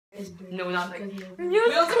No, not like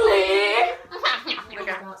Musically.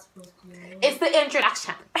 Okay. It's the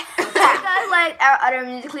introduction. You guys liked our other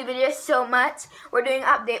Musically videos so much. We're doing an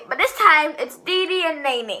update, but this time it's Dee Dee and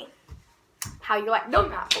Nene. How you like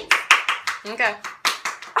them apples? Okay.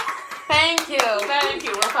 Thank you. Thank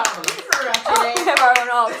you. We're fine.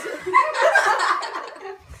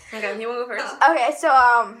 Okay, you want to go first? Okay, so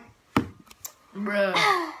Bruh.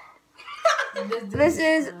 this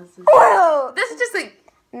is whoa. This is just like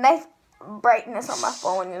Nice brightness on my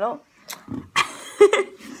phone, you know.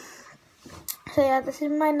 So yeah, this is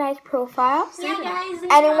my nice profile. Yeah, guys,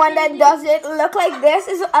 Anyone that doesn't look like this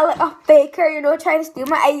is like a faker, you know, trying to steal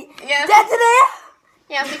my identity.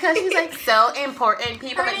 yeah, because she's like so important.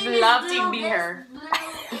 People like love to be her.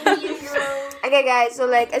 Okay, guys, so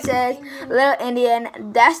like it says Little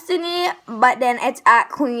Indian Destiny, but then it's at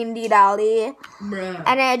Queen D Dolly, Bruh.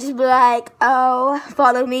 and then I just be like, oh,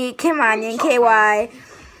 follow me, Kimanian KY,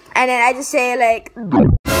 and then I just say like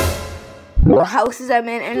what houses I'm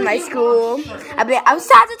in my school. I'll be like, I'm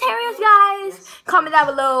Sagittarius, guys. Comment down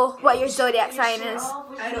below what your zodiac sign is.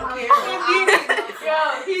 I don't care.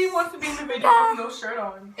 Yeah, he wants to be in the video with no shirt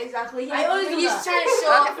on. Exactly. He's trying to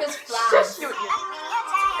show off his flash.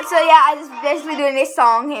 So yeah, I just basically doing this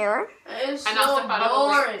song here. It's And so also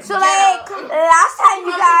boring. So like last time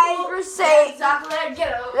you guys were saying,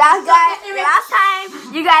 last time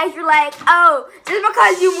you guys were like, oh, just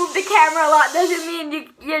because you move the camera a lot doesn't mean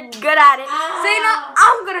you're good at it. So you know,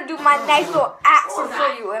 I'm gonna do my nice little action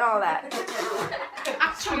for you and all that.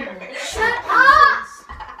 Shut up!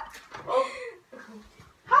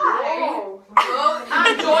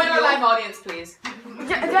 Join our live audience, please. Join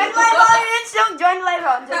the live audience, don't join the live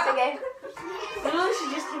audience, okay?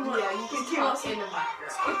 Yeah, you can keep us in the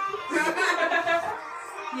background.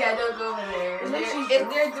 Yeah, don't go over there.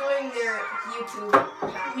 They're doing their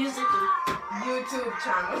YouTube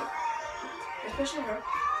channel. Especially her.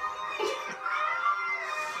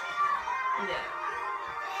 Yeah.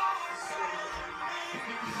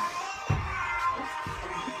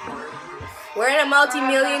 We're in a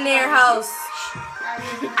multi-millionaire house.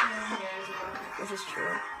 This is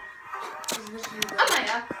true.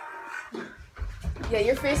 Yeah,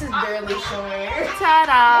 your face is barely showing.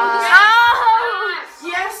 Ta-da!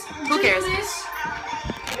 Yes. Who cares?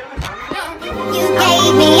 You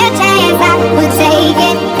gave me a chance, I would take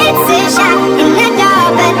it. It's a shot in the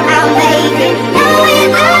dark, but I'll make it.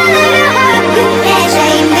 Knowing all of the heart, you can't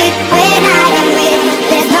shame me when I am with you.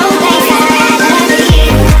 There's no place I'd rather be.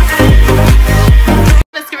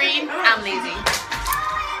 The screen. I'm lazy.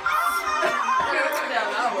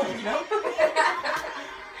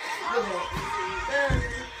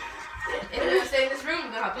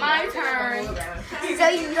 My turn. So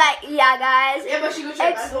you like, yeah, guys. It's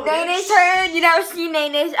Nene's turn. You never see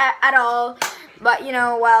Nene's at all. But you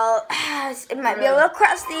know, well, it might be a little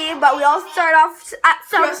crusty, but we all start off at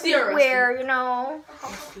somewhere, you know.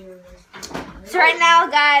 So right now,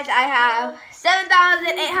 guys, I have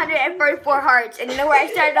 7,844 hearts, and you know where I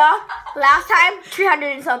started off last time?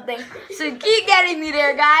 300 and something. So keep getting me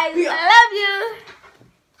there, guys. I love you.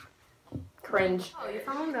 Cringe.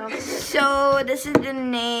 So this is the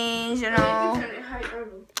names, you know.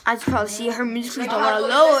 As you probably see, her musically don't want to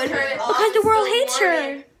load because the world hates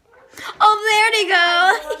her. Oh, there they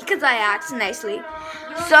go. Because I act nicely.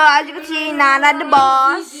 So as you can see, Nana the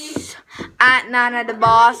boss. At Nana the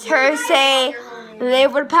boss. Her say,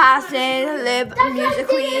 live with passion, live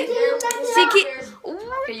musically. Seek it.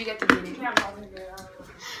 Okay, you get to do it.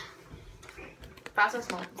 Fast or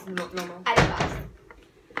small? No, no. I did fast.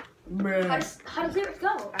 Bruh. How does lyrics go?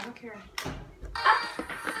 I don't care.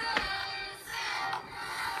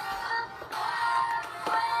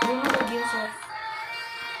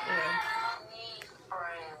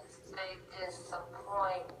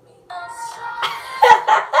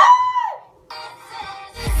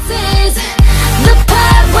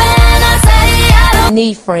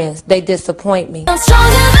 Need friends, they disappoint me. Bosses.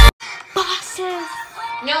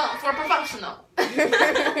 No, for professional.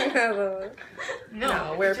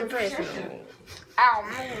 No, we're professional.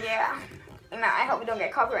 Yeah. No, I hope we don't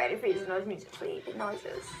get copyrighted for using those musically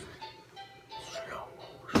noises.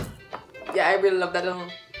 Yeah, I really love that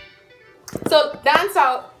song. So, dance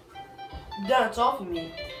out. Dance off of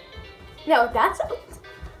me. No, that's.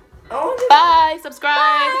 Bye. Subscribe.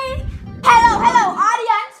 Bye. Hello,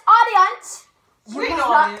 audience. You must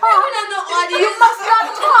not talk. You must not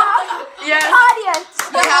talk. Yes. Audience.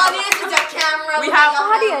 The audience is a camera. We have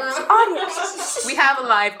Audience. We have a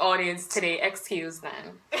live audience today. Excuse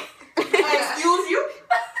them. Excuse you?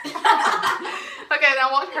 Okay,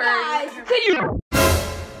 now watch her. Guys,